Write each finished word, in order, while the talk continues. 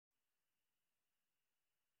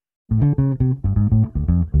What's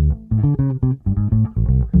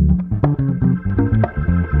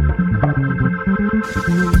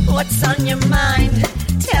on your mind?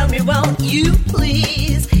 Tell me, won't you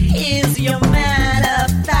please? Is your man a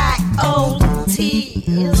fat old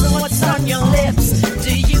tease? What's on your lips?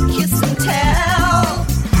 Do you kiss and tell?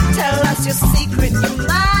 Tell us your secret, you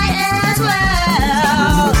might as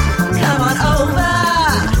well.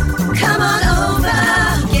 Come on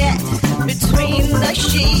over, get between the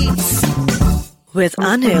sheets with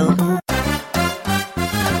Anil.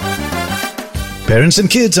 Parents and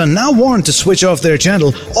kids are now warned to switch off their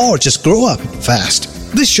channel or just grow up fast.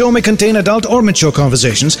 This show may contain adult or mature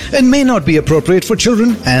conversations and may not be appropriate for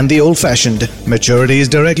children and the old-fashioned. Maturity is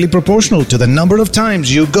directly proportional to the number of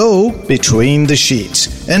times you go between the sheets.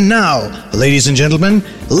 And now, ladies and gentlemen,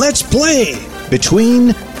 let's play Between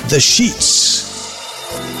the Sheets.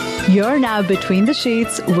 You're now Between the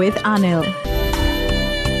Sheets with Anil.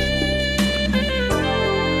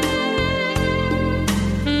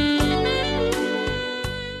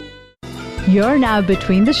 You're now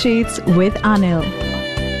Between the Sheets with Anil.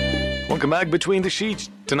 Welcome back Between the Sheets.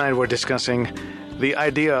 Tonight we're discussing the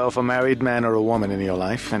idea of a married man or a woman in your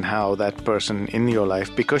life and how that person in your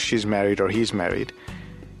life, because she's married or he's married,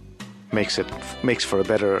 makes for a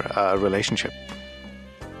better relationship.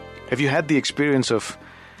 Have you had the experience of,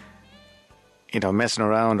 messing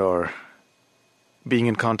around or being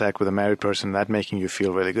in contact with a married person, that making you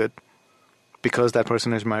feel really good because that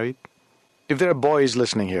person is married? If there are boys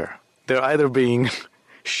listening here, they're either being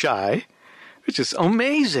shy, which is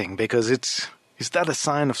amazing because is that a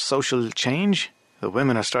sign of social change? The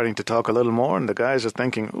women are starting to talk a little more and the guys are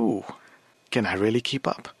thinking, ooh, can I really keep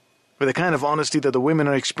up? With the kind of honesty that the women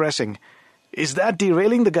are expressing, is that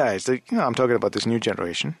derailing the guys? I'm talking about this new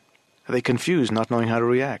generation. Are they confused, not knowing how to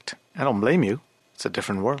react? I don't blame you. It's a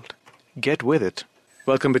different world. Get with it.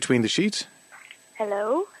 Welcome Between the Sheets.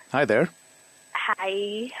 Hello. Hi there.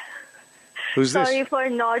 Hi. Who's this? Sorry for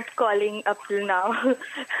not calling up till now.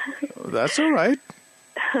 That's all right.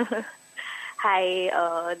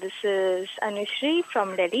 Hi, this is Anushri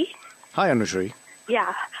from Delhi. Hi, Anushri.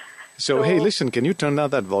 Yeah. So, hey, listen, can you turn down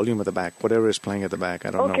that volume at the back? Whatever is playing at the back.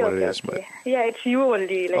 I don't know what it is. But yeah, it's you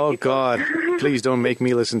only. Oh, God. Please don't make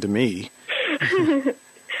me listen to me.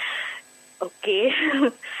 Okay.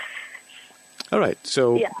 All right.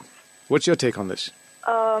 So, what's your take on this?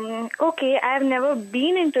 Okay, I've never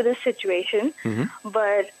been into this situation,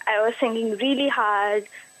 but I was thinking really hard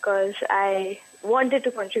because I wanted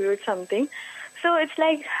to contribute something. So it's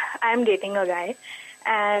like I'm dating a guy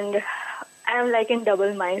and I'm like in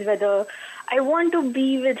double minds whether I want to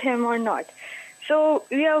be with him or not. So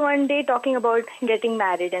we are one day talking about getting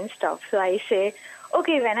married and stuff. So I say,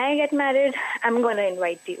 okay, when I get married, I'm going to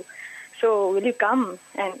invite you. So will you come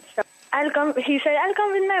and stuff? I'll come. He said, I'll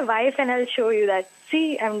come with my wife and I'll show you that.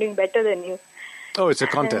 See, I'm doing better than you. Oh, it's a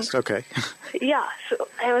contest. Okay. Yeah. So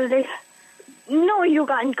I was like, no, you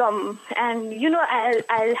can't come. And,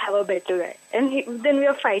 I'll have a better guy. And then we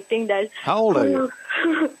are fighting that. How old are you?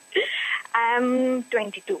 I'm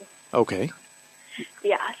 22. Okay.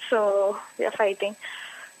 Yeah. So we are fighting.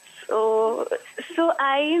 So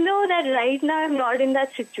I know that right now I'm not in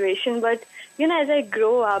that situation. But, as I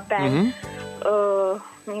grow up and...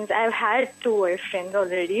 means I've had 2 boyfriends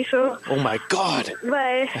already, so... Oh my God!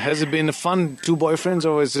 But has it been a fun 2 boyfriends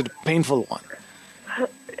or is it a painful one?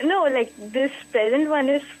 No, like this present one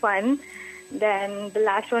is fun, then the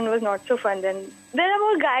last one was not so fun. Then there are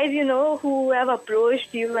more guys, who have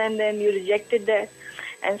approached you and then you rejected them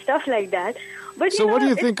and stuff like that. But what do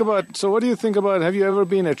you think about, have you ever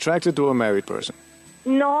been attracted to a married person?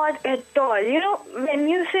 Not at all. When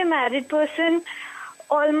you say married person,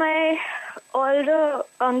 all the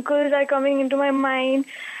uncles are coming into my mind.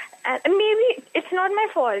 And maybe it's not my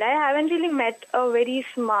fault. I haven't really met a very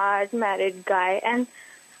smart married guy. And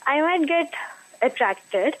I might get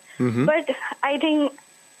attracted. But I think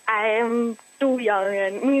I am too young.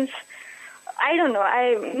 And means, I don't know.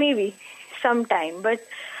 Maybe sometime. But,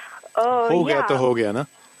 Ho gaya to ho gaya, na?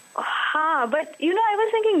 But, I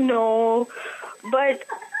was thinking no. But,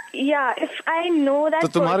 yeah, if I know that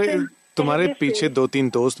person... तुम्हारे पीछे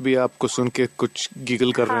 2-3 दोस्त भी आपको सुन के कुछ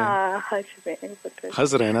giggle कर रहे हैं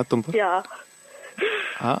हंस रहे हैं ना तुम पर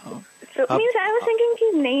So means I was thinking कि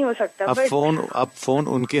नहीं हो सकता आप फोन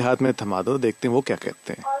उनके हाथ में थमा दो देखते हैं वो क्या कहते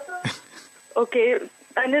हैं Okay,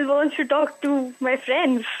 Anil wants to talk to my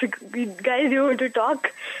friends. Guys, you want to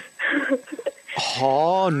talk?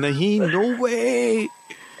 हाँ नहीं, no way.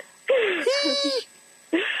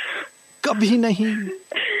 कभी नहीं.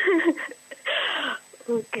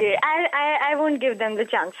 Okay, I won't give them the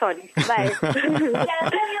chance. Sorry. Bye.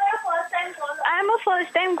 I'm a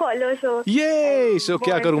first-time caller, so Yay! So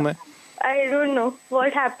क्या करूँ मैं? I don't know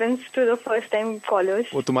what happens to the first-time callers.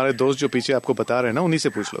 वो तुम्हारे दोस्त जो पीछे आपको बता रहे हैं ना, उन्हीं से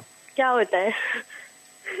पूछ लो. क्या होता है?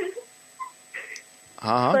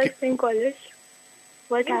 हाँ. First-time callers.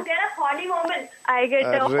 What happens? You get a funny moment. I get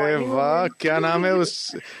a funny अरे वाह, moment. क्या नाम है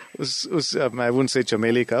उस I wouldn't say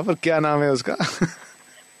चमेली का, पर क्या नाम है उसका?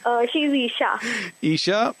 She's Isha.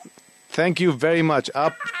 Isha, thank you very much.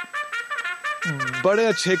 आप बड़े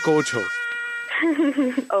अच्छे कोच हो.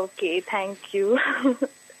 Okay, thank you.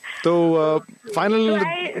 तो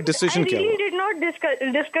फाइनल डिसीजन क्या I really हुआ? did not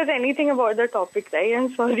discuss anything about the topic, right?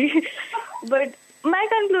 I'm sorry. But my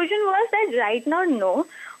conclusion was that right now, no.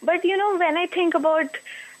 But, when I think about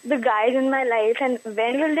the guys in my life and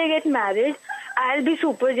when will they get married, I'll be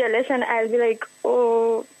super jealous and I'll be like,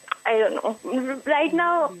 oh, I don't know. Right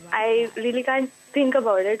now, I really can't think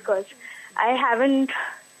about it because I haven't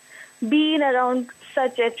been around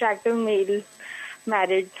such attractive male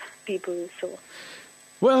married people, so...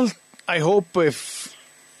 Well, I hope if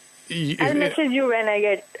I'll message you when I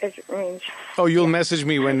get arranged. Oh, you'll message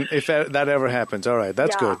me if that ever happens. All right,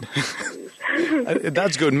 that's good.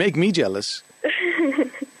 That's good. Make me jealous.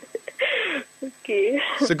 Okay.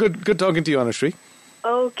 So good talking to you, Anushree.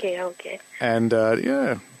 Okay. And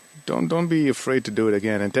don't be afraid to do it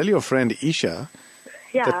again. And tell your friend Isha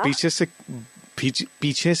that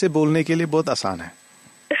पीछे से बोलने के लिए बहुत आसान है.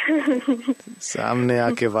 सामने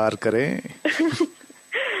आके वार करें.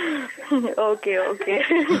 Okay.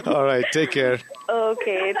 All right, take care.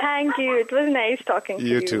 Okay, thank you. It was nice talking to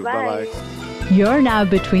you. You too. Bye-bye. You're now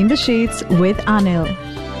Between the Sheets with Anil.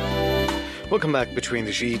 Welcome back Between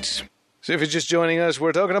the Sheets. So if you're just joining us,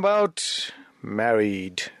 we're talking about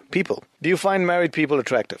married people. Do you find married people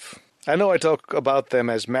attractive? I know I talk about them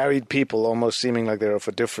as married people, almost seeming like they're of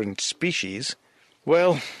a different species.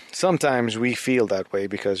 Well, sometimes we feel that way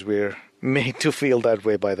because we're made to feel that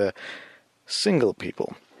way by the single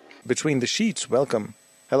people. Between the Sheets, welcome.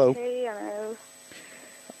 Hello. Hey, Anil.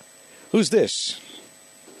 Who's this?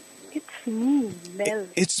 It's me, Mel.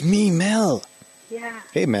 It's me, Mel. Yeah.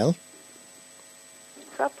 Hey, Mel.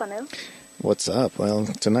 What's up, Anil? What's up? Well,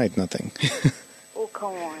 tonight, nothing. Oh,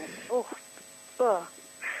 come on. Oh.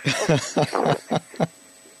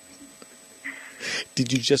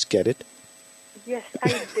 Did you just get it? Yes,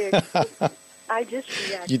 I did. I just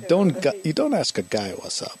reacted. You don't ask a guy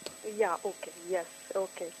what's up. Yeah, okay, yes,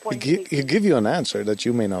 okay. He'll give you an answer that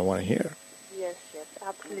you may not want to hear. Yes,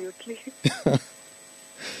 absolutely.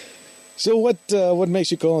 So what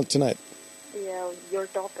makes you call tonight? Yeah, your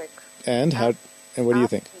topic. And what do you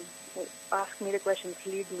think? Ask me the questions,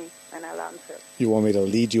 lead me, and I'll answer. You want me to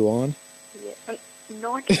lead you on? Yeah,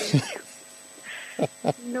 not lead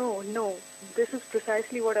you. No. This is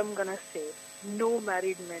precisely what I'm gonna say. No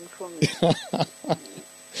married men for me.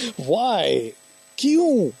 Why?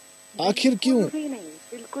 क्यों? आखिर क्यों?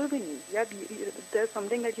 बिल्कुल भी नहीं. Yeah, there's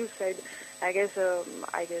something that you said. I guess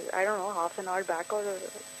I don't know, half an hour back or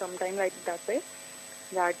sometime like that way.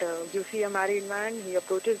 That you see a married man, he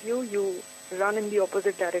approaches you, you run in the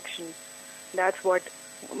opposite direction. That's what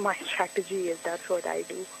my strategy is. That's what I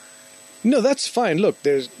do. No, that's fine. Look,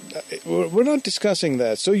 we're not discussing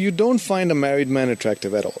that. So you don't find a married man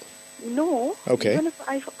attractive at all? No. Okay. Even if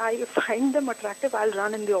I find them attractive, I'll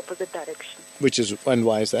run in the opposite direction. And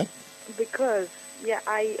why is that? Because,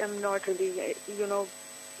 I am not really,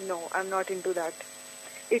 no, I'm not into that.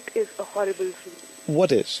 It is a horrible feeling.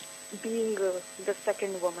 What is? Being the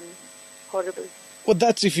second woman. Horrible. Well,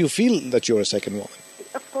 that's if you feel that you're a second woman.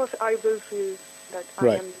 Of course, I will feel that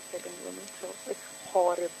Right. I am the second woman, so it's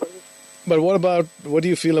horrible. But what do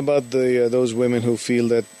you feel about those women who feel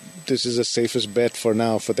that this is the safest bet for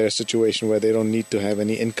now for their situation where they don't need to have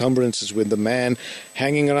any encumbrances with the man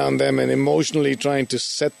hanging around them and emotionally trying to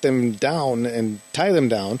set them down and tie them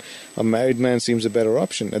down? A married man seems a better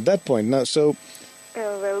option at that point. Now, so...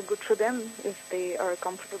 Well, good for them if they are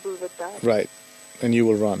comfortable with that. Right. And you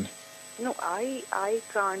will run. No, I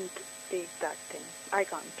can't take that thing. I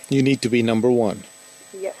can't. You need to be number one.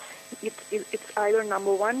 Yes. It's either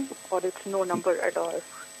number one or it's no number at all.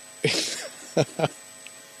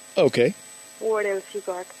 Okay. What else you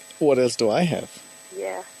got? What else do I have?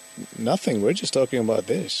 Yeah. Nothing. We're just talking about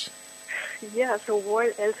this. Yeah, so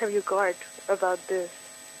what else have you got about this?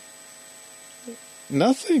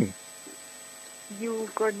 Nothing.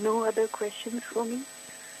 You've got no other questions for me?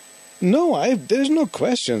 No, there's no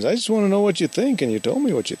questions. I just want to know what you think, and you told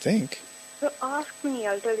me what you think. So ask me,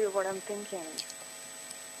 I'll tell you what I'm thinking.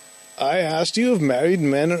 I asked you if married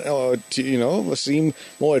men, seem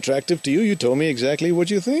more attractive to you. You told me exactly what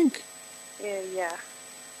you think. Yeah.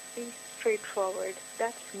 Be straightforward.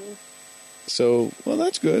 That's me. So, well,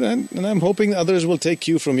 that's good. And I'm hoping others will take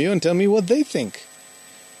cue from you and tell me what they think.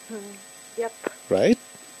 Yep. Right?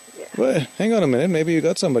 Yeah. Well, hang on a minute. Maybe you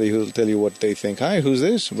got somebody who'll tell you what they think. Hi, who's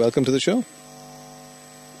this? Welcome to the show.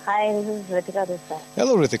 Hi, this is Ritika this side.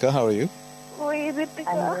 Hello, Ritika. How are you? Wait, I'm Ritika,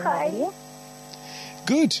 good. How are you?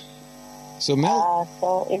 Good. So, Mel...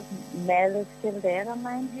 So is Mel is still there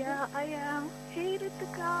online? Yeah, I am. Hey,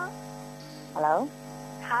 Ritika. Hello?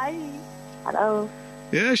 Hi. Hello?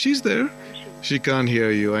 Yeah, she's there. She can't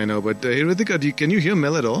hear you, I know. But, hey, Ritika, can you hear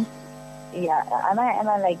Mel at all? Yeah, am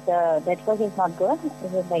I like the network is not good?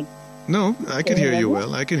 Is it like... No, I can hear you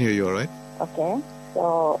well. I can hear you all right. Okay.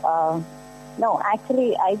 So, no,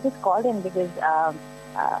 actually, I just called in because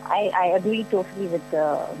I agree totally with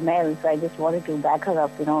Mel, so I just wanted to back her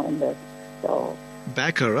up, in this. So...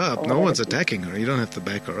 Back her up? No one's attacking her. You don't have to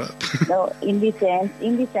back her up. No, in the sense,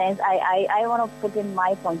 I want to put in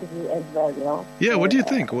my point of view as well, Yeah, so, what do you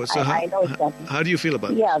think? So I know exactly. How do you feel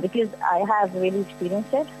about it? Yeah, because I have really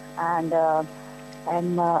experienced it, and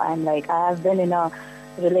I'm like, I have been in a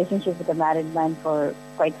relationship with a married man for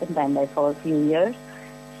quite some time, like for a few years.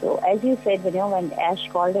 So as you said, when Ash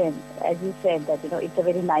called in, as you said that, it's a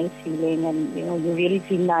very nice feeling, and, you really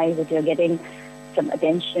feel nice that you're getting some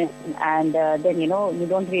attention, and then, you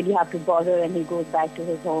don't really have to bother, and he goes back to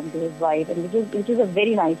his home, to his wife, and which is a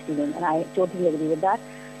very nice feeling, and I totally agree with that.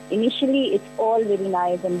 Initially, it's all very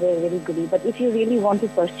nice and very, very goody, but if you really want to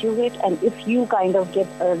pursue it, and if you kind of get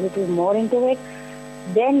a little more into it,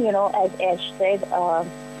 then, as Ash said, the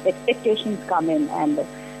expectations come in, and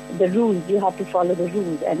the rules, you have to follow the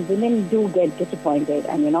rules, and women do get disappointed,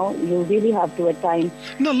 and, you really have to at times...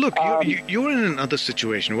 No, look, you're in another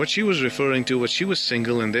situation. What she was referring to was she was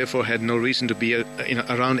single and therefore had no reason to be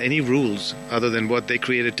around any rules other than what they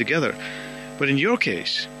created together. But in your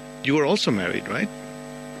case, you were also married, right?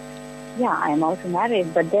 Yeah, I'm also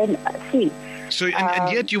married, but then, see... So,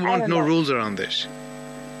 and yet you want no rules around this?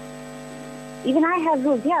 Even I have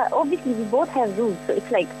rules. Yeah, obviously we both have rules. So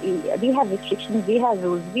it's like we have restrictions, we have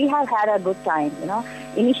rules. We have had a good time,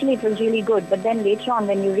 Initially it was really good, but then later on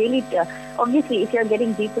when you really, obviously if you're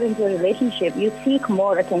getting deeper into a relationship, you seek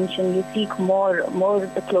more attention, you seek more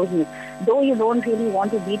closeness. Though you don't really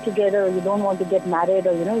want to be together, or you don't want to get married,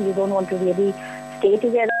 or, you don't want to really stay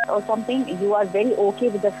together or something, you are very okay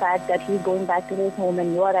with the fact that he's going back to his home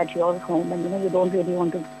and you are at your home, and, you don't really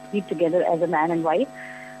want to be together as a man and wife.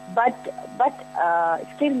 But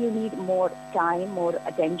still you need more time, more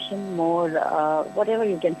attention, more, whatever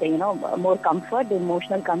you can say, more comfort,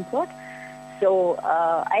 emotional comfort. So,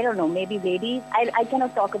 I don't know, maybe ladies, I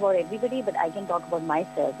cannot talk about everybody, but I can talk about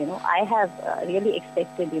myself, I have really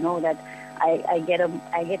expected, that I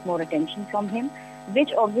get more attention from him,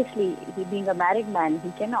 which obviously, he being a married man,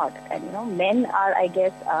 he cannot. And, men are, I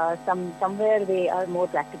guess, somewhere they are more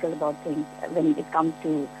practical about things when it comes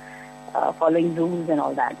to following rules and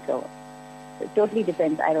all that. So it totally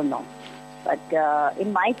depends. I don't know. But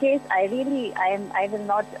in my case, I will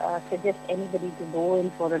not suggest anybody to go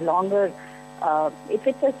in for a longer. If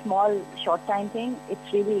it's a small, short time thing,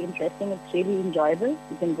 it's really interesting. It's really enjoyable.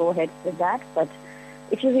 You can go ahead with that. But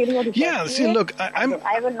if you really want to,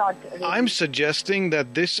 I will not. Really. I'm suggesting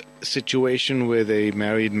that this situation with a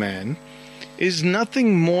married man is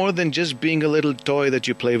nothing more than just being a little toy that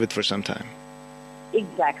you play with for some time.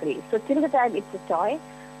 Exactly. So till the time it's a toy,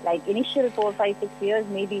 like initial 4, 5, 6 years,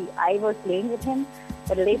 maybe I was playing with him,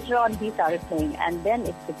 but later on he started playing, and then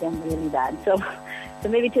it became really bad. So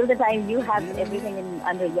maybe till the time you have everything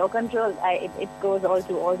under your control, it goes all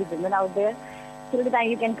to all the women out there. Till the time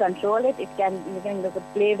you can control it, you can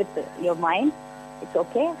play with your mind. It's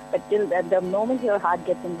okay, but till the moment your heart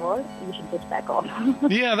gets involved, you should just back off.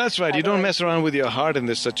 Yeah, that's right. You don't mess around with your heart in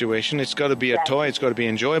this situation. It's got to be a toy. It's got to be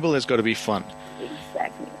enjoyable. It's got to be fun.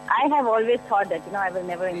 Exactly. I have always thought that I will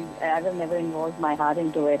never involve my heart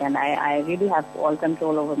into it, and I really have all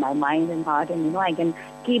control over my mind and heart, and I can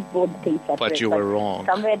keep both things separate. But you were wrong.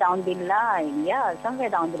 Somewhere down the line,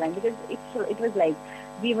 because it was like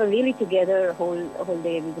we were really together whole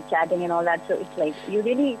day. We were chatting and all that. So it's like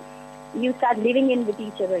you start living in with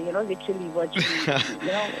each other, literally, virtually.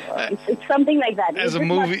 It's something like that. As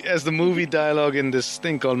the movie dialogue in this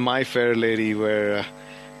thing called My Fair Lady, where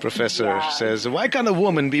Professor says, why can't a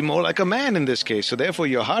woman be more like a man in this case? So therefore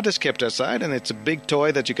your heart is kept aside, and it's a big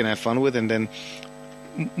toy that you can have fun with and then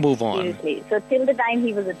move on. Seriously. So till the time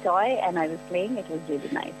he was a toy and I was playing, it was really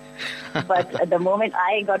nice. But the moment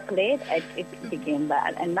I got played, it became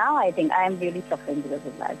bad. And now I think I am really suffering because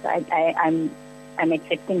of that. So I'm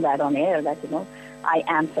accepting that on air, that, I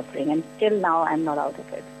am suffering, and still now I'm not out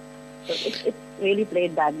of it. So it's really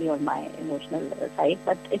played badly on my emotional side,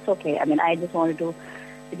 but it's okay. I mean, I just wanted to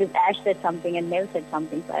because Ash said something and Mel said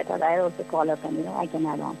something, so I thought I'd also call up and, I can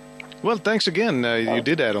add on. Well, thanks again. You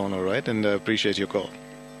did add on, all right, and appreciate your call.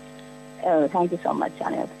 Thank you so much,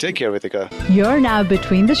 Anil. Take care, Ritika. You're now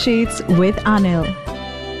Between the Sheets with Anil.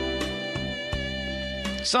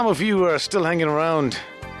 Some of you are still hanging around.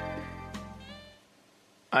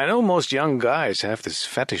 I know most young guys have this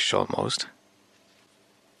fetish almost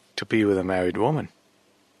to be with a married woman.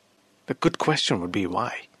 The good question would be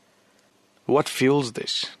why? What fuels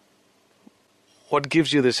this? What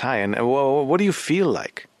gives you this high? And what do you feel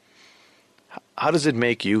like? How does it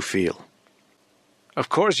make you feel? Of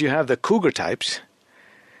course, you have the cougar types.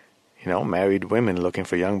 Married women looking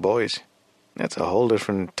for young boys. That's a whole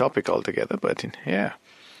different topic altogether, but yeah.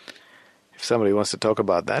 If somebody wants to talk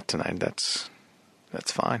about that tonight, that's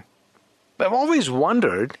fine. But I've always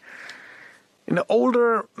wondered,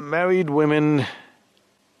 older married women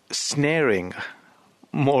snaring,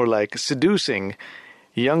 more like seducing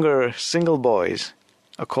younger single boys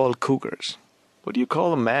are called cougars. What do you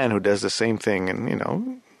call a man who does the same thing and,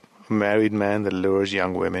 a married man that lures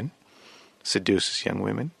young women, seduces young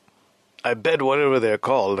women? I bet whatever they're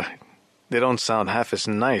called, they don't sound half as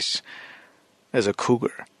nice as a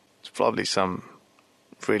cougar. It's probably some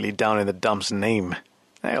really down in the dumps name.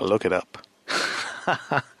 I'll look it up.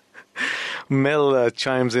 Mel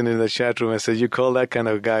chimes in the chat room and says, you call that kind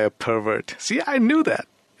of guy a pervert. See, I knew that.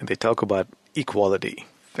 And they talk about equality,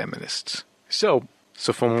 feminists. So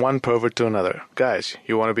from one pervert to another. Guys,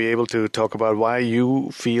 you want to be able to talk about why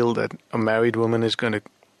you feel that a married woman is going to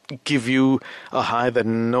give you a high that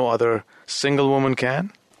no other single woman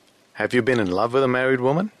can? Have you been in love with a married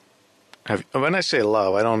woman? When I say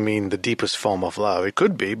love, I don't mean the deepest form of love. It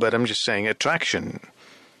could be, but I'm just saying attraction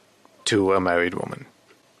to a married woman.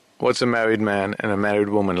 What's a married man and a married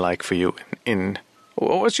woman like for you?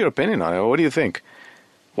 What's your opinion on it? What do you think?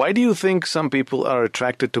 Why do you think some people are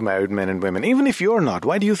attracted to married men and women? Even if you're not,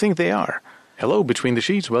 why do you think they are? Hello, Between the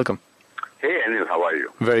Sheets. Welcome. Hey, Anil, how are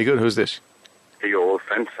you? Very good. Who's this? Hey, your old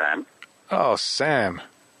friend, Sam. Oh, Sam.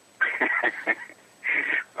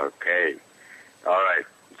 Okay. All right.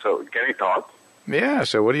 So, can we talk? Yeah,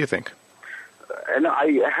 so what do you think? And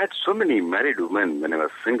I had so many married women when I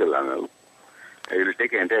was single, Anil. It will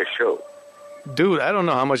take an entire show. Dude, I don't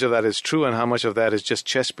know how much of that is true and how much of that is just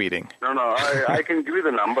chest beating. No, I can give you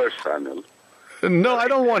the numbers, Anil. No, I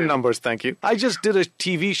don't want numbers, thank you. I just did a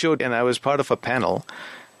TV show and I was part of a panel.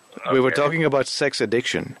 Okay. We were talking about sex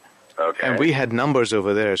addiction. Okay. And we had numbers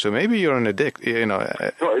over there, so maybe you're an addict, No,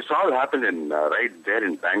 it's all happened right there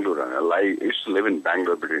in Bangalore, Anil. I used to live in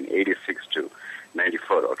Bangalore between 86 to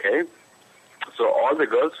 94, okay? So all the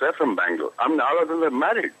girls were from Bangalore. All of them were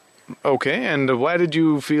married. Okay, and why did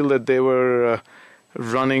you feel that they were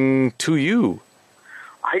running to you?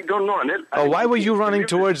 I don't know, Anil. Why were you running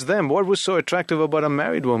towards them? What was so attractive about a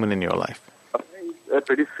married woman in your life? They're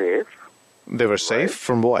pretty safe. They were safe? Right?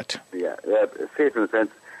 From what? Yeah, they're safe in the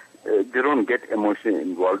sense they don't get emotion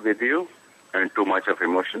involved with you and too much of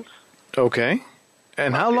emotions. Okay.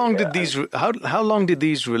 And how long did how long did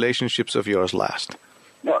these relationships of yours last?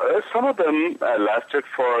 No, some of them lasted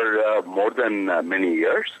for more than many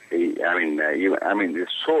years. I mean,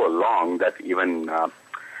 it's so long that even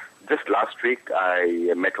just last week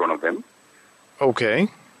I met one of them. Okay.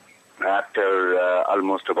 After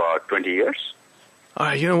almost about 20 years. All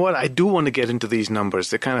right. You know what? I do want to get into these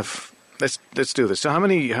numbers. They're kind of let's do this. So how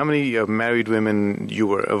many married women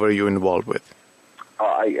were you involved with?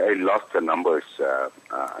 I lost the numbers.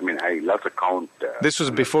 I lost the count. This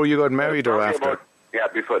was before you got married or after?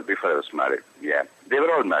 Before I was married. Yeah, they were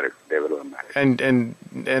all married.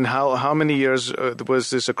 And how many years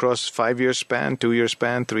was this across 5 year span, 2 year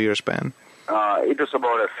span, 3 year span? It was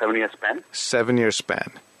about a 7 year span. 7 year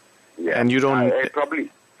span. Yeah. And you don't.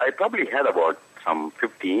 I probably had about some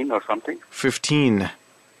 15 or something. 15.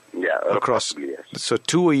 Yeah, across. Possibly, yes. So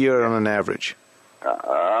 2 a year on an average.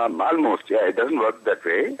 Almost. Yeah, it doesn't work that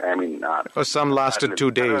way. I mean. Or some lasted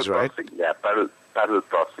 2 days, right? Processing. Yeah, parallel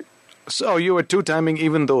processing. So you were two-timing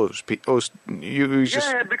even those you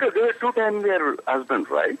just... Yeah, because they were two-timing their husband,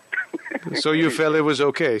 right? So you felt it was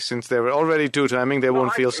okay. Since they were already two-timing, they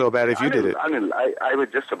won't feel so bad if you did it. Anil, I was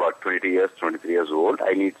just about 23 years old.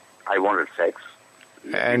 I wanted sex.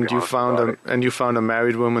 And you found a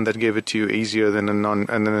married woman that gave it to you easier than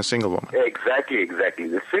a single woman. Exactly.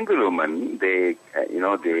 The single woman, they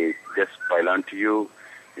just pile onto you.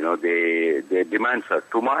 Their demands are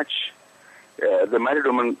too much. The married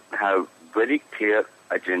women have very clear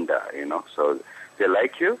agenda. So they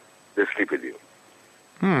like you, they sleep with you.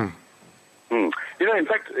 In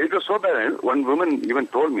fact, it was so bad. One woman even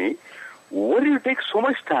told me, "Why do you take so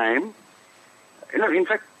much time?" In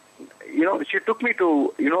fact, she took me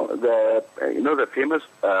to, the famous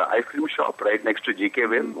ice cream shop right next to GK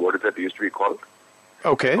Vale. What is that used to be called?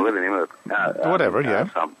 Okay. What is the name of it? Whatever, yeah.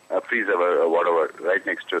 Some freezer or whatever, right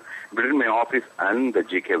next to, between my office and the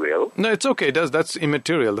GK Vale. No, it's okay. That's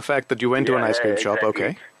immaterial. The fact that you went to an ice cream shop,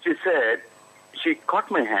 exactly. okay. She caught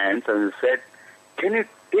my hands and said, "Can you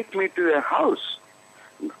take me to your house?"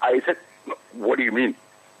 I said, "What do you mean?"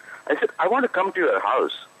 I said, "I want to come to your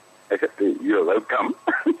house." I said, "You're welcome."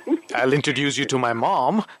 I'll introduce you to my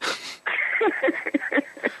mom.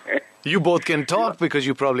 You both can talk because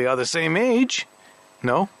you probably are the same age.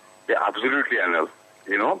 No? Yeah, absolutely, Anil.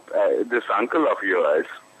 This uncle of yours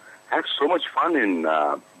had so much fun in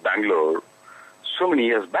Bangalore so many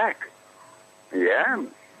years back. Yeah.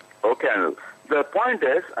 Okay, Anil. The point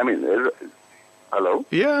is, hello?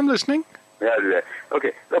 Yeah, I'm listening. Yeah.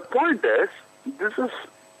 Okay. The point is, this is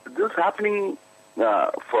happening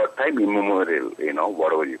for time immemorial,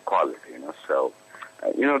 whatever you call it, So,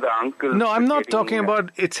 the uncle... No, I'm not talking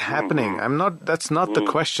about it's happening. That's not the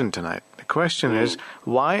question tonight. The question is,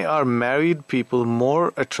 why are married people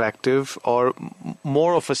more attractive or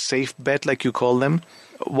more of a safe bet, like you call them?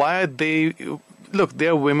 Why are they... Look,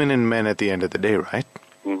 they're women and men at the end of the day, right?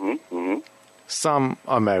 Some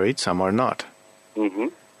are married, some are not.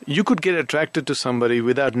 You could get attracted to somebody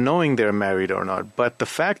without knowing they're married or not, but the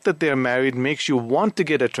fact that they're married makes you want to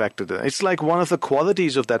get attracted to them. It's like one of the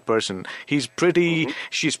qualities of that person. He's pretty,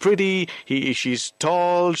 she's pretty, she's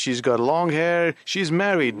tall, she's got long hair, she's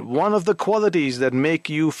married. One of the qualities that make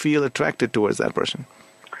you feel attracted towards that person.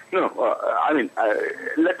 No,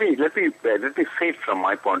 let me say it from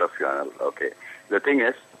my point of view, Anil. Okay, the thing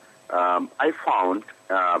is, I found,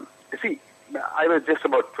 I was just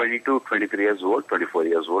about 22, 23 years old, 24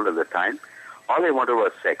 years old at the time. All I wanted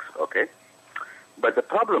was sex, okay? But the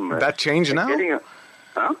problem is... That changed now?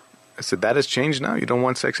 I said, that has changed now? You don't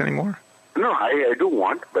want sex anymore? No, I do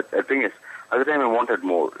want, but the thing is, at the time I wanted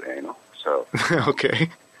more, so... Okay.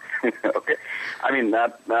 Okay.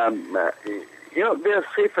 They are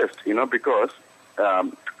safest, because,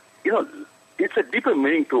 it's a deeper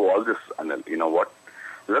meaning to all this, Anil. You know what?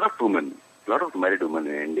 A lot of married women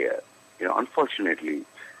in India, unfortunately,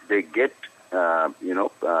 they get,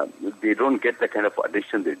 they don't get the kind of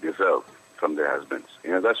attention they deserve from their husbands.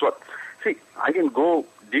 That's what. See, I can go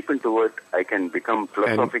deep into it. I can become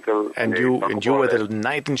philosophical. And you were the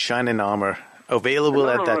knight in shining armor available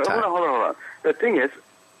at that time. Hold on. The thing is,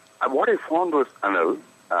 what I found was, Anil,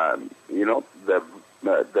 the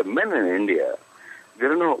men in India, they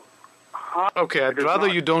don't know how. Okay, I'd rather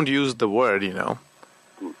you don't use the word, Yeah,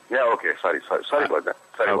 okay. Sorry about that.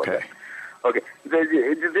 Okay. Okay, they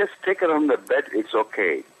just take her on the bed, it's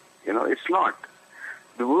okay. It's not.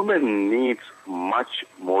 The woman needs much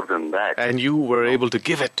more than that. And you were able to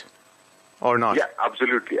give it, or not? Yeah,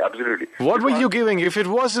 absolutely. What were you giving? If it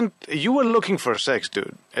wasn't, you were looking for sex,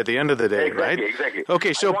 dude, at the end of the day, right? Exactly.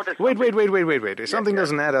 Okay, so wait. Something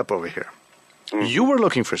doesn't add up over here. You were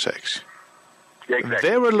looking for sex. Yeah, exactly.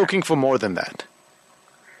 They were looking for more than that.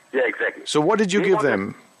 Yeah, exactly. So what did you give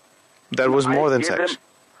them that was more than sex?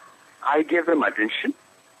 I gave them attention.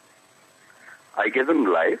 I gave them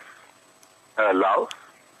life, love.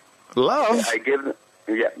 Love? I gave them,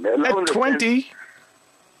 love at 20?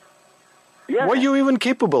 Yeah. Were you even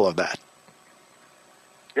capable of that?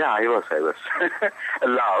 Yeah, I was.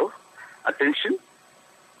 Love, attention,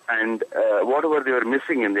 and whatever they were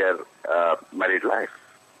missing in their married life,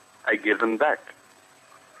 I gave them that.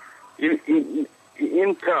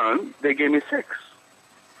 In turn, they gave me sex.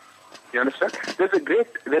 You understand? There's a great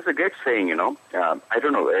saying, I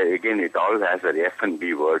don't know, again, it all has a F and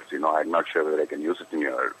B words, I'm not sure whether I can use it in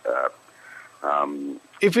your...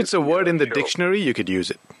 if it's a word in the dictionary, you could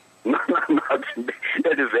use it. No,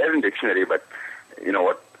 that is there in dictionary, but you know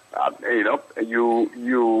what? You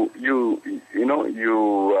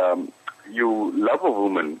love a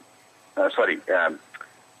woman,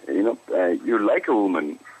 you like a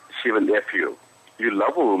woman, she will F you. You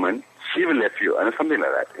love a woman, she will F you, and something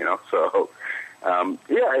like that, So,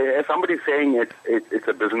 somebody's saying it's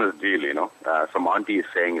a business deal, Some auntie is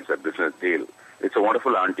saying it's a business deal. It's a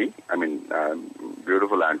wonderful auntie.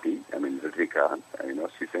 Beautiful auntie. Ritika,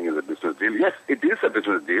 she's saying it's a business deal. Yes, it is a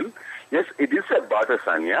business deal. Yes, it is a barter,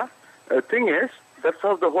 Sanya. The thing is, that's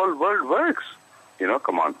how the whole world works.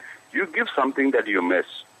 Come on. You give something that you miss,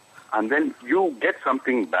 and then you get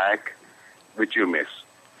something back which you miss.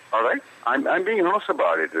 All right? I'm being honest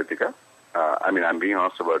about it, Ritika. I'm being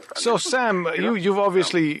honest about it. So, Sam, you've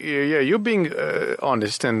obviously, you're being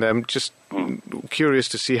honest, and I'm just curious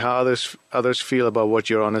to see how others feel about what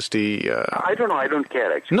your honesty... I don't know. I don't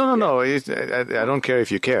care, actually. No. I don't care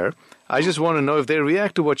if you care. I just want to know if they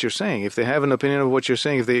react to what you're saying, if they have an opinion of what you're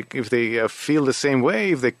saying, if they feel the same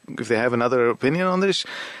way, if they have another opinion on this.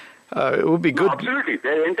 It would be good. No, absolutely,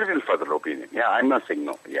 they're entitled for their opinion. Yeah, I'm not saying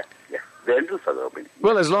no. Yeah, they're entitled for their opinion.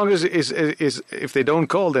 Well, as long as if they don't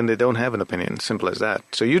call, then they don't have an opinion. Simple as that.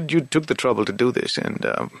 So you took the trouble to do this, and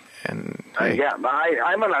hey. Yeah,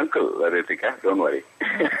 I'm an uncle, Ritika. Don't worry.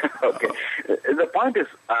 Okay. The point is,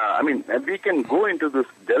 we can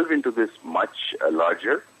delve into this much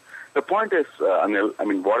larger. The point is, Anil,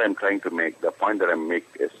 what I'm trying to make, the point that I make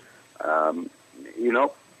is,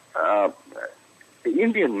 the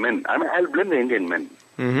Indian men, I'll blame the Indian men.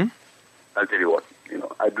 Mm-hmm. I'll tell you what,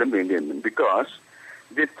 I blame the Indian men because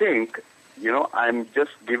they think, I'm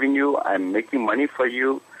just giving you, I'm making money for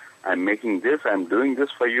you, I'm making this, I'm doing this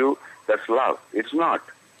for you. That's love. It's not.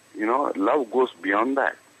 Love goes beyond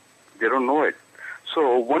that. They don't know it.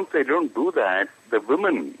 So once they don't do that, the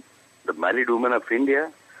women, the married women of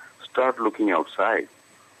India, start looking outside.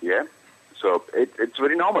 Yeah? So it's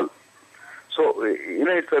very normal. So,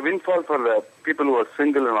 it's a windfall for the people who are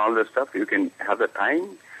single and all this stuff. You can have the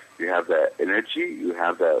time, you have the energy, you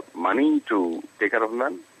have the money to take care of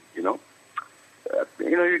them, you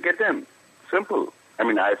get them. Simple.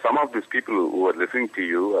 Some of these people who are listening to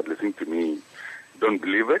you or listening to me don't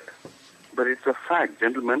believe it, but it's a fact,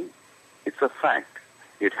 gentlemen. It's a fact.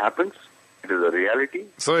 It happens. It is a reality.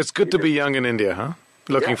 So it's good to be young in India, huh?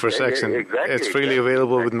 Looking for sex, and exactly, it's freely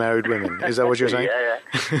available with married women. Is that what you're saying? Yeah,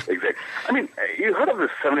 exactly. You heard of this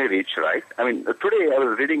 7-8 reach, right? Today I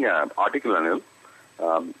was reading an article on it.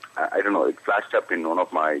 I don't know, it flashed up in one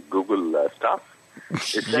of my Google stuff.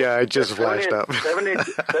 Yeah, it just flashed up.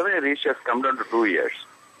 7-8 reach has come down to 2 years.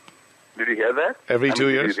 Did you hear that? Every 2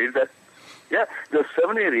 years? Did you read that? Yeah, the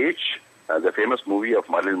 7-8 reach, the famous movie of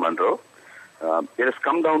Marilyn Monroe, it has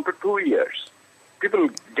come down to 2 years. People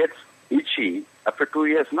get itchy after 2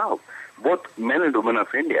 years now. Both men and women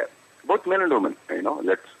of India. Both men and women,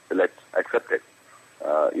 let's accept it.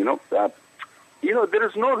 There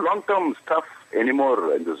is no long-term stuff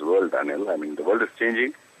anymore in this world, Anil. The world is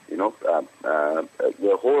changing. The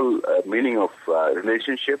whole meaning of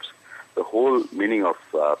relationships, the whole meaning of,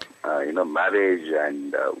 marriage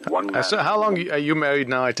and one man. So how long are you married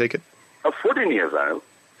now, I take it? 14 years, Anil.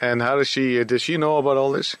 And how does she know about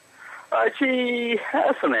all this? She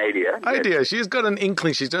has an idea. She's got an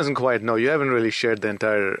inkling. She doesn't quite know. You haven't really shared the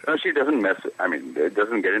entire... No, she doesn't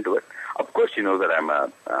doesn't get into it. Of course, she knows that I'm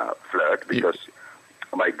a flirt because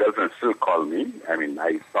my girlfriend still calls me.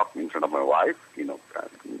 I talk in front of my wife,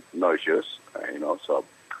 no issues, so...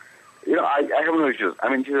 I have no issues.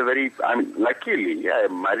 She's a very... luckily,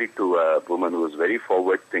 I'm married to a woman who is very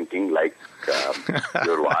forward-thinking like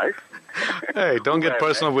your wife. Hey, don't get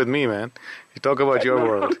personal with me, man. You talk about your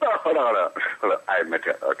world. Hold on. I met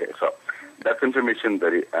her. Okay, so that's information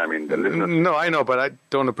the listeners... No, I know, but I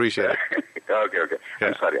don't appreciate it. Okay.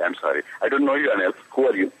 Yeah. I'm sorry. I don't know you, Anil. Who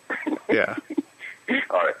are you? Yeah.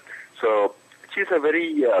 All right. So she's a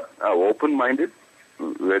very open-minded,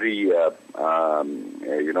 very,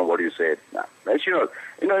 what do you say? She knows.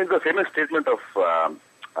 It's the famous statement of,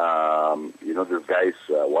 this guy's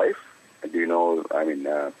wife. Do you know,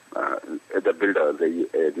 the builder,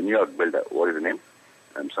 the New York builder, what is the name?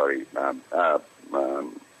 I'm sorry.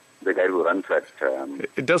 The guy who runs that...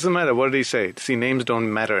 It doesn't matter. What did he say? See, names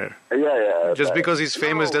don't matter. Yeah. Just because he's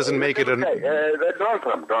famous doesn't make it... Donald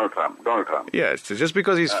Trump. Yeah, so just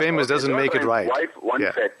because he's famous doesn't make it right.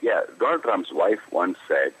 Donald Trump's wife once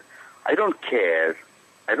said, I don't care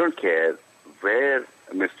where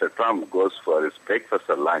Mr. Trump goes for his breakfast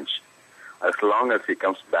or lunch, as long as he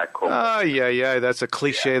comes back home. Yeah, that's a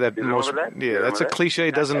cliche that most... That? That's a cliche.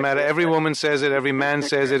 It doesn't matter. Every woman says it. Every man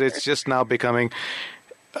says it. It's just now becoming...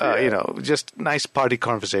 just nice party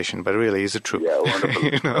conversation, but really, is it true? Yeah, wonderful.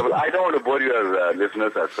 Well, I don't want to bore your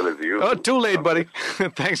listeners as well as you. Oh, too late, buddy.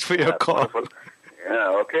 Thanks for your call. Wonderful.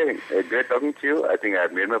 Yeah, okay. Great talking to you. I think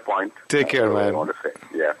I've made my point. Take care, man. I want to say.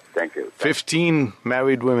 Yeah, thank you. 15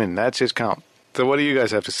 married women. That's his count. So what do you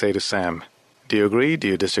guys have to say to Sam? Do you agree? Do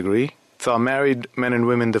you disagree? So are married men and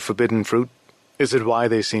women the forbidden fruit? Is it why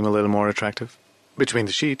they seem a little more attractive? Between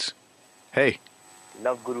the sheets. Hey.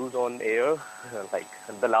 Love gurus on air, like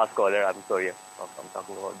the last caller. I'm sorry, I'm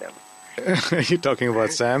talking about them. You're talking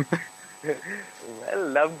about Sam? Well,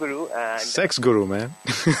 love guru and... Sex guru, man.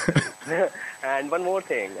 And one more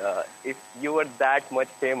thing. If you were that much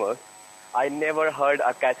famous, I never heard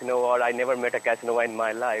a Casanova or I never met a Casanova in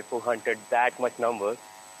my life who hunted that much numbers,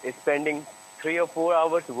 is spending 3 or 4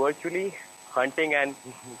 hours virtually hunting and...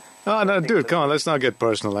 Oh, no, dude, come on, let's not get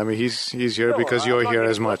personal. I mean, he's here because you're here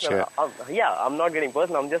as much. Yeah, I'm not getting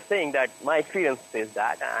personal. I'm just saying that my experience is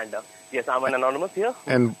that. And Yes, I'm an anonymous here.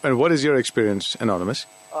 And what is your experience, Anonymous?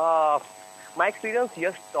 My experience,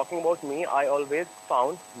 just talking about me, I always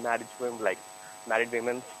found married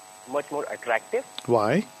women much more attractive.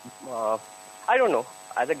 Why? I don't know.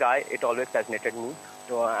 As a guy, it always fascinated me.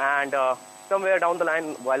 And somewhere down the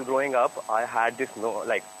line, while growing up, I had this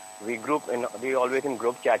we always in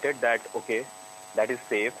group chatted that okay, that is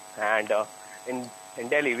safe. And in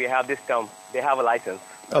Delhi, we have this term. They have a license.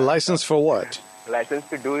 A license for what? License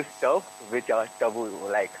to do stuff which are taboo,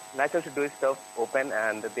 like license to do stuff open,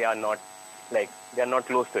 and they are not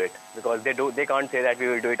close to it, because they can't say that we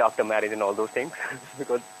will do it after marriage and all those things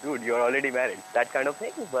because dude, you're already married, that kind of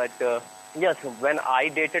thing. But yes, when I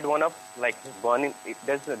dated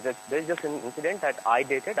there's just an incident that I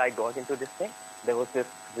got into this thing. There was this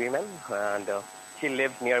woman, and she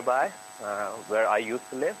lived nearby where I used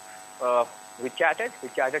to live. We chatted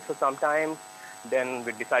for some time. Then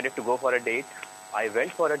we decided to go for a date. I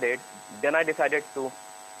went for a date. Then I decided to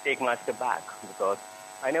take my step back because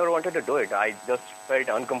I never wanted to do it. I just felt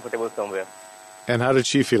uncomfortable somewhere. And how did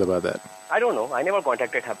she feel about that? I don't know. I never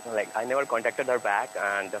contacted her. I never contacted her back,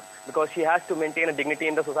 and because she has to maintain a dignity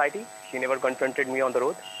in the society, she never confronted me on the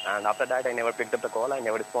road. And after that, I never picked up the call. I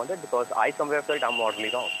never responded because I somewhere felt I'm morally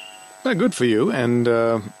wrong. Well, good for you. And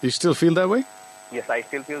you still feel that way? Yes, I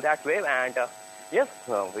still feel that way. And yes,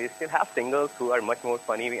 we still have singles who are much more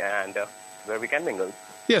funny and where we can mingle.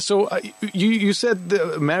 Yeah. So you said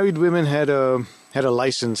the married women had a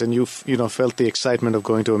license, and you felt the excitement of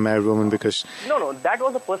going to a married woman because... No, that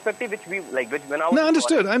was a perspective which when I was... No,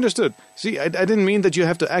 understood. See, I didn't mean that you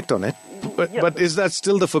have to act on it, but is that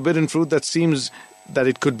still the forbidden fruit that seems that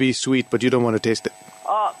it could be sweet, but you don't want to taste it?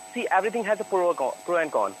 See, everything has a pro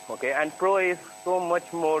and con, okay? And pro is so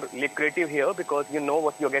much more lucrative here because you know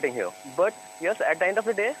what you're getting here. But yes, at the end of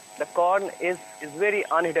the day, the con is very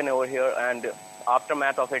unhidden over here, and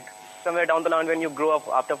aftermath of it, somewhere down the line when you grow up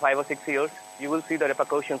after 5 or 6 years, you will see the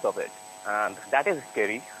repercussions of it. And that is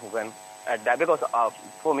scary because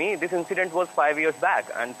for me, this incident was 5 years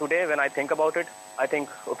back. And today when I think about it, I think,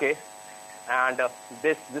 okay, and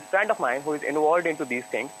this friend of mine who is involved into these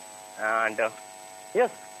things, and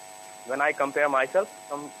yes, when I compare myself,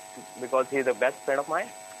 because he's the best friend of mine,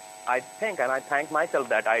 I think and I thank myself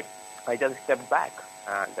that I just stepped back,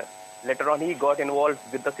 and later on he got involved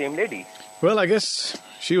with the same lady. Well, I guess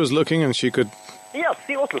she was looking and she could... Yes,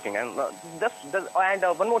 she was looking. And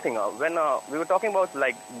one more thing, when we were talking about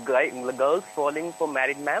girls falling for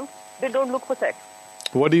married men, they don't look for sex.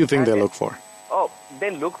 What do you think they look for? Oh, they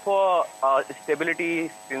look for stability,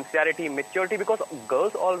 sincerity, maturity, because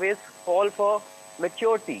girls always fall for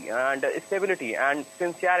maturity and stability and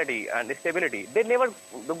sincerity and stability. They never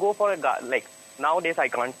go for a guy. Like nowadays, I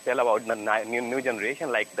can't tell about the new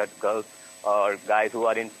generation, like that girls or guys who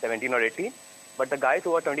are in 17 or 18. But the guys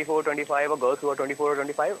who are 24, 25, or girls who are 24 or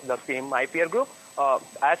 25, the same my peer group,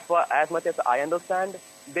 as much as I understand,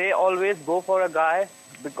 they always go for a guy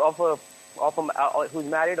who's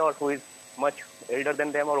married or who is much elder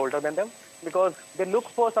than them or older than them, because they look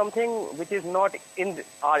for something which is not in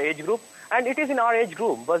our age group. And it is in our age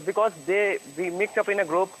group, but because we mix up in a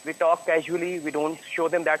group, we talk casually, we don't show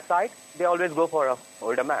them that side, they always go for an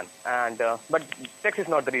older man. And but sex is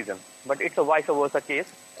not the reason. But it's a vice versa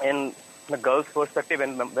case. In the girl's perspective,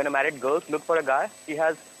 when a married girl looks for a guy, she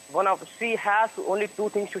has only two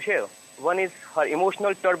things to share. One is her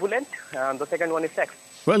emotional turbulence, and the second one is sex.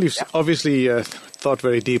 Well, you've obviously thought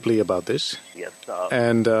very deeply about this. Yes.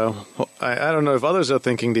 And I don't know if others are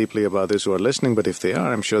thinking deeply about this who are listening, but if they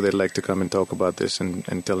are, I'm sure they'd like to come and talk about this and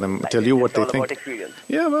tell you what they think. About experience.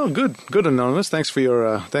 Yeah, well, good, Anonymous. Thanks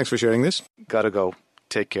for sharing this. Gotta go.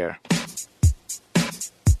 Take care.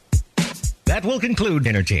 That will conclude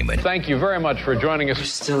entertainment. Thank you very much for joining us. You're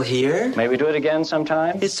still here? May we do it again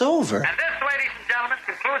sometime? It's over. And this, ladies and gentlemen,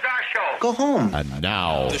 concludes our show. Go home. And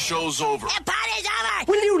now... the show's over. The party's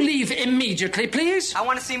over! Will you leave immediately, please? I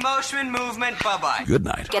want to see motion, movement, bye-bye. Good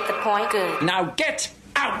night. Get the point? Good. Now get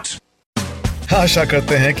out! आशा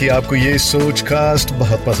करते हैं कि आपको ये सोच cast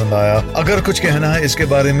बहुत पसंद आया। अगर कुछ कहना है इसके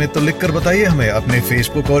बारे में तो लिखकर बताइए हमें अपने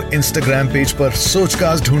फेसबुक और इंस्टाग्राम पेज पर सोच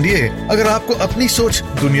कास्ट ढूंढिए। अगर आपको अपनी सोच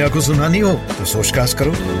दुनिया को सुनानी हो तो सोच कास्ट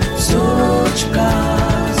करो। सोच कास्ट।